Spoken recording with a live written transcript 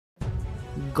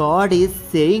God is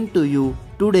saying to you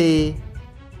today.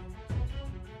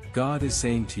 God is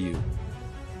saying to you,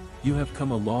 you have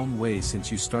come a long way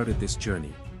since you started this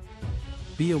journey.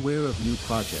 Be aware of new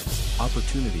projects,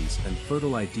 opportunities and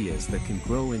fertile ideas that can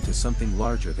grow into something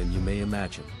larger than you may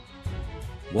imagine.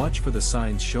 Watch for the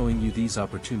signs showing you these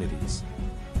opportunities.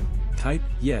 Type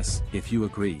yes if you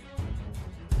agree.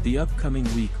 The upcoming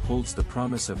week holds the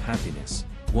promise of happiness,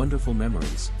 wonderful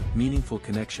memories, meaningful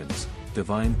connections,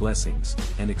 divine blessings,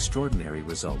 and extraordinary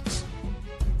results.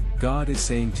 God is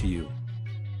saying to you,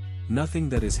 nothing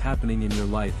that is happening in your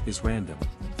life is random.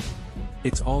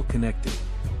 It's all connected.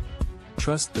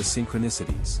 Trust the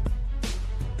synchronicities.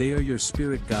 They are your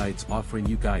spirit guides offering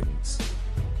you guidance.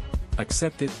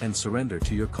 Accept it and surrender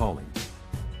to your calling.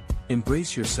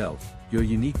 Embrace yourself, your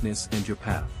uniqueness and your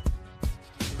path.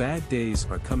 Bad days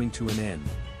are coming to an end.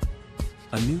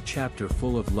 A new chapter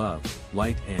full of love,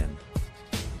 light and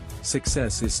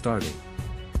success is starting.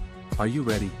 Are you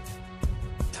ready?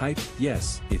 Type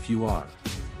yes if you are.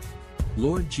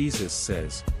 Lord Jesus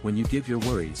says, when you give your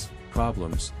worries,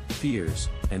 problems, fears,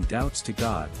 and doubts to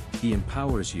God, He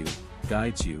empowers you,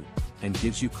 guides you, and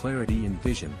gives you clarity and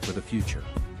vision for the future.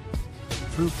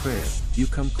 Through prayer, you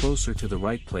come closer to the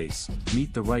right place,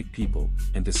 meet the right people,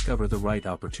 and discover the right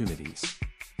opportunities.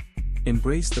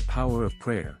 Embrace the power of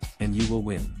prayer, and you will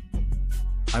win.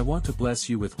 I want to bless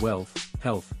you with wealth,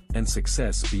 health, and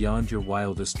success beyond your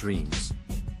wildest dreams.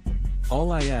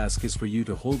 All I ask is for you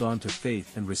to hold on to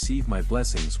faith and receive my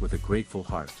blessings with a grateful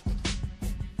heart.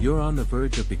 You're on the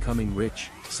verge of becoming rich,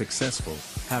 successful,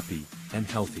 happy, and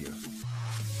healthier.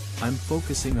 I'm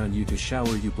focusing on you to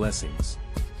shower you blessings.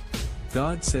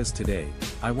 God says today,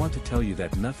 I want to tell you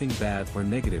that nothing bad or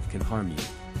negative can harm you.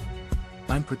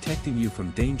 I'm protecting you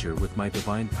from danger with my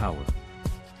divine power.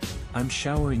 I'm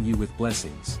showering you with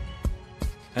blessings.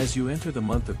 As you enter the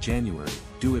month of January,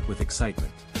 do it with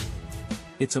excitement.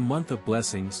 It's a month of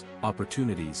blessings,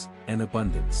 opportunities, and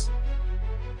abundance.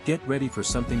 Get ready for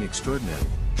something extraordinary.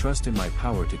 Trust in my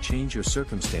power to change your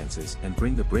circumstances and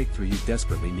bring the breakthrough you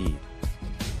desperately need.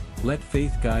 Let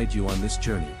faith guide you on this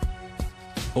journey.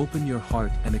 Open your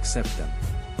heart and accept them.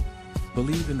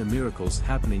 Believe in the miracles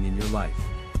happening in your life.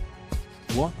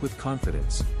 Walk with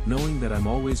confidence, knowing that I'm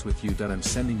always with you, that I'm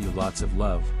sending you lots of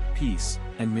love, peace,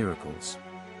 and miracles.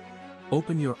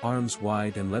 Open your arms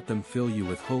wide and let them fill you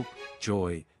with hope,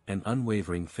 joy, and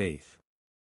unwavering faith.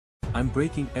 I'm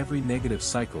breaking every negative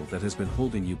cycle that has been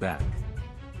holding you back.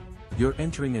 You're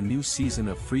entering a new season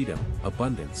of freedom,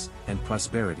 abundance, and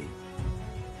prosperity.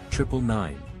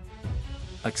 999.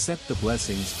 Accept the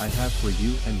blessings I have for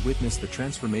you and witness the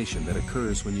transformation that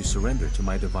occurs when you surrender to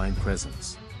my divine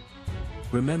presence.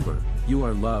 Remember, you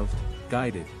are loved,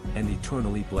 guided, and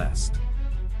eternally blessed.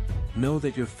 Know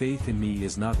that your faith in me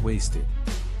is not wasted.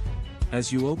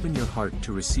 As you open your heart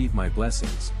to receive my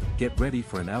blessings, get ready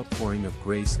for an outpouring of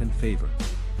grace and favor.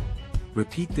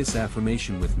 Repeat this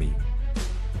affirmation with me.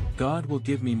 God will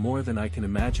give me more than I can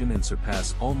imagine and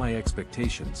surpass all my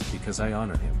expectations because I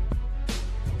honor Him.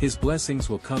 His blessings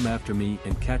will come after me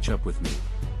and catch up with me.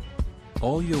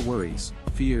 All your worries,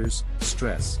 fears,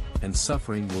 stress, and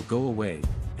suffering will go away,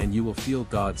 and you will feel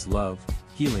God's love,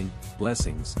 healing,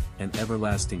 blessings, and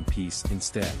everlasting peace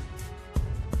instead.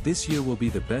 This year will be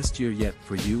the best year yet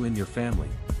for you and your family,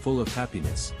 full of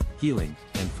happiness, healing,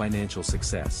 and financial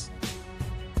success.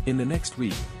 In the next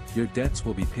week, your debts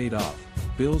will be paid off,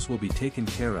 bills will be taken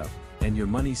care of, and your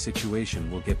money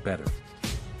situation will get better.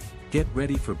 Get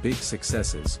ready for big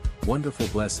successes, wonderful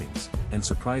blessings, and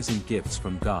surprising gifts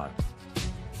from God.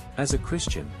 As a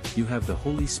Christian, you have the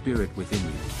Holy Spirit within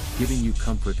you, giving you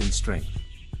comfort and strength.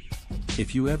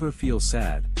 If you ever feel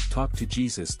sad, talk to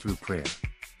Jesus through prayer.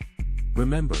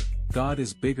 Remember, God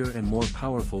is bigger and more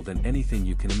powerful than anything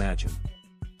you can imagine.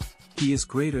 He is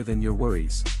greater than your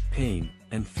worries, pain,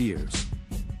 and fears.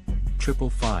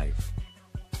 555.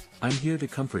 I'm here to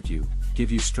comfort you,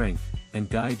 give you strength, and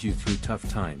guide you through tough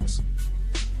times.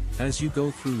 As you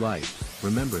go through life,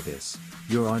 remember this: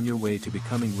 you're on your way to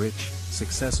becoming rich,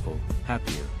 successful,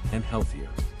 happier, and healthier.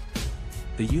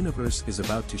 The universe is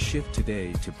about to shift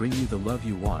today to bring you the love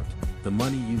you want, the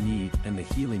money you need, and the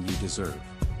healing you deserve.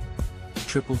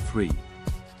 333.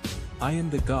 I am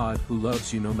the God who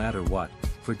loves you no matter what,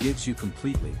 forgives you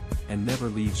completely, and never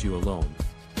leaves you alone.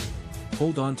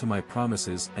 Hold on to my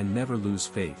promises and never lose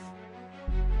faith.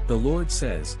 The Lord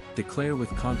says, declare with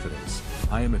confidence,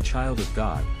 I am a child of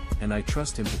God, and I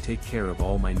trust Him to take care of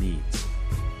all my needs.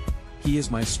 He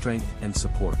is my strength and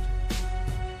support.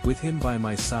 With Him by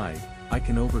my side, I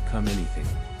can overcome anything.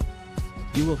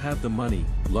 You will have the money,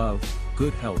 love,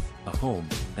 good health, a home,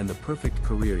 and the perfect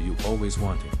career you always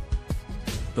wanted.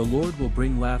 The Lord will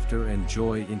bring laughter and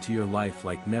joy into your life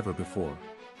like never before.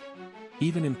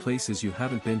 Even in places you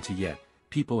haven't been to yet,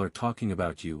 people are talking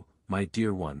about you, my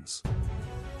dear ones.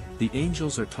 The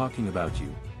angels are talking about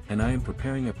you, and I am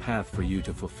preparing a path for you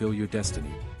to fulfill your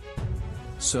destiny.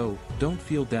 So, don't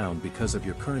feel down because of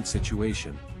your current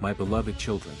situation, my beloved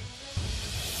children.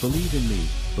 Believe in me,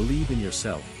 believe in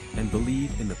yourself, and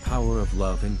believe in the power of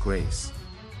love and grace.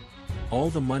 All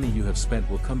the money you have spent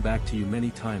will come back to you many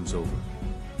times over.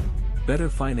 Better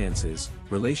finances,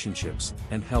 relationships,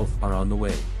 and health are on the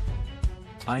way.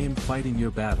 I am fighting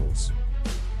your battles.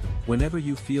 Whenever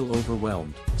you feel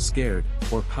overwhelmed, scared,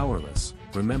 or powerless,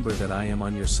 remember that I am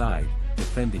on your side,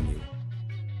 defending you.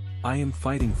 I am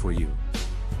fighting for you.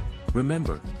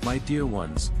 Remember, my dear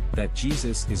ones, that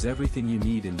Jesus is everything you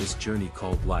need in this journey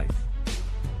called life.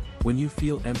 When you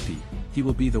feel empty, He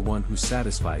will be the one who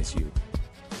satisfies you.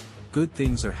 Good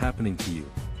things are happening to you.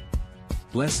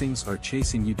 Blessings are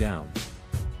chasing you down.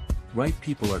 Right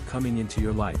people are coming into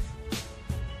your life.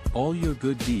 All your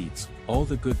good deeds, all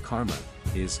the good karma,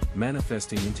 is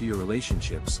manifesting into your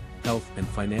relationships, health and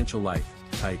financial life.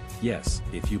 Type yes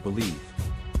if you believe.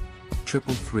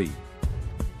 333.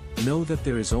 Know that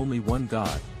there is only one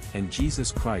God, and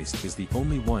Jesus Christ is the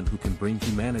only one who can bring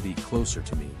humanity closer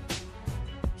to me.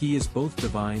 He is both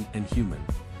divine and human.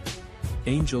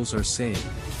 Angels are saying,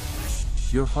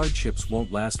 your hardships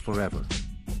won't last forever.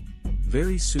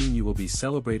 Very soon you will be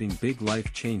celebrating big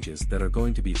life changes that are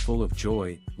going to be full of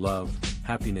joy, love,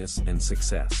 happiness and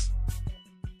success.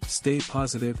 Stay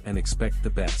positive and expect the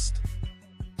best.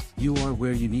 You are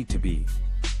where you need to be.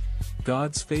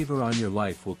 God's favor on your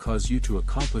life will cause you to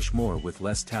accomplish more with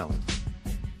less talent.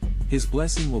 His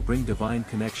blessing will bring divine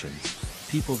connections,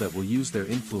 people that will use their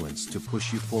influence to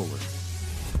push you forward.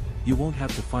 You won't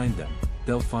have to find them,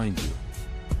 they'll find you.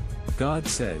 God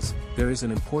says, there is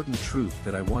an important truth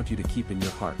that I want you to keep in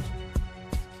your heart.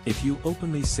 If you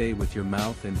openly say with your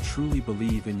mouth and truly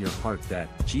believe in your heart that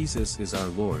Jesus is our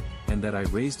Lord, and that I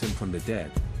raised Him from the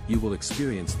dead, you will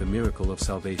experience the miracle of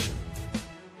salvation.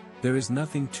 There is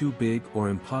nothing too big or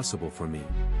impossible for me.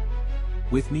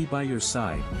 With me by your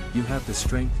side, you have the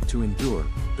strength to endure,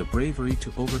 the bravery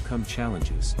to overcome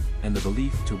challenges, and the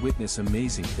belief to witness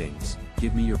amazing things.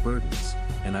 Give me your burdens,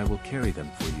 and I will carry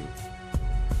them for you.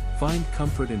 Find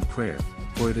comfort in prayer,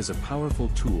 for it is a powerful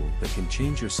tool that can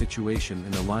change your situation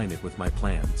and align it with my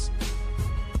plans.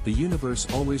 The universe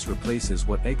always replaces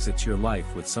what exits your life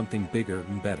with something bigger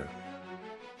and better.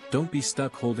 Don't be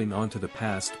stuck holding on to the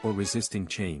past or resisting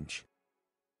change.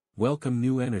 Welcome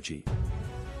new energy.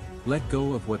 Let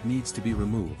go of what needs to be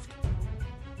removed.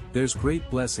 There's great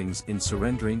blessings in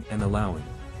surrendering and allowing.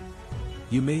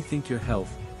 You may think your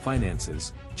health,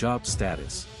 finances, job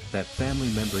status, that family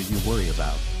member you worry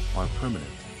about, are permanent.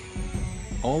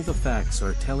 All the facts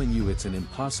are telling you it's an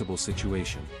impossible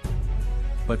situation.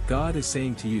 But God is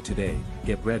saying to you today,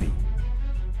 get ready.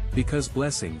 Because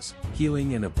blessings,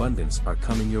 healing and abundance are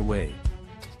coming your way.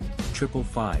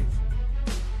 555.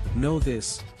 Know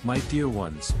this, my dear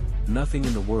ones, nothing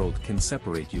in the world can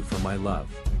separate you from my love.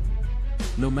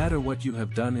 No matter what you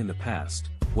have done in the past,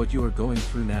 what you are going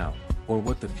through now, or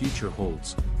what the future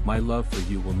holds, my love for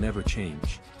you will never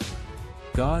change.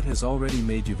 God has already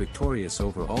made you victorious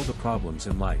over all the problems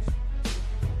in life.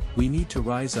 We need to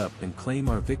rise up and claim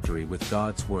our victory with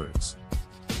God's words.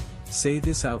 Say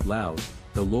this out loud,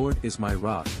 the Lord is my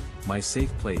rock, my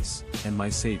safe place, and my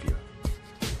Savior.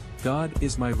 God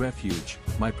is my refuge,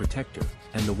 my protector,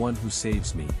 and the one who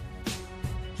saves me.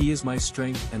 He is my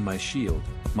strength and my shield,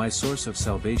 my source of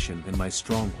salvation and my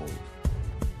stronghold.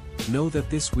 Know that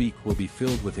this week will be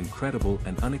filled with incredible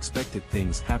and unexpected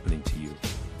things happening to you.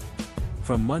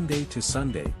 From Monday to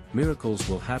Sunday, miracles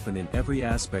will happen in every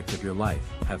aspect of your life.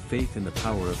 Have faith in the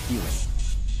power of healing.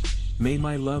 May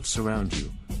my love surround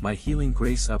you, my healing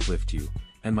grace uplift you,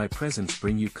 and my presence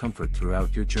bring you comfort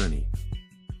throughout your journey.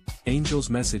 Angel's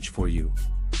message for you.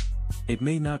 It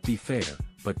may not be fair,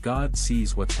 but God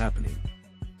sees what's happening.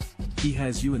 He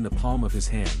has you in the palm of His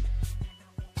hand.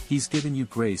 He's given you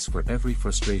grace for every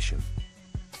frustration.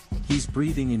 He's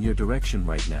breathing in your direction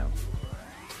right now.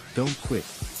 Don't quit.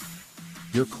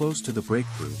 You're close to the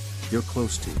breakthrough, you're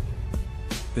close to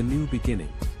the new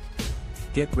beginning.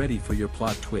 Get ready for your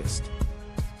plot twist.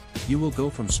 You will go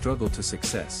from struggle to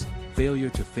success, failure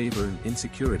to favor and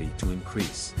insecurity to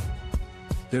increase.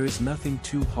 There is nothing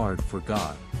too hard for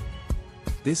God.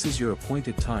 This is your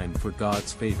appointed time for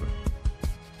God's favor.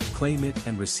 Claim it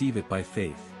and receive it by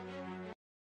faith.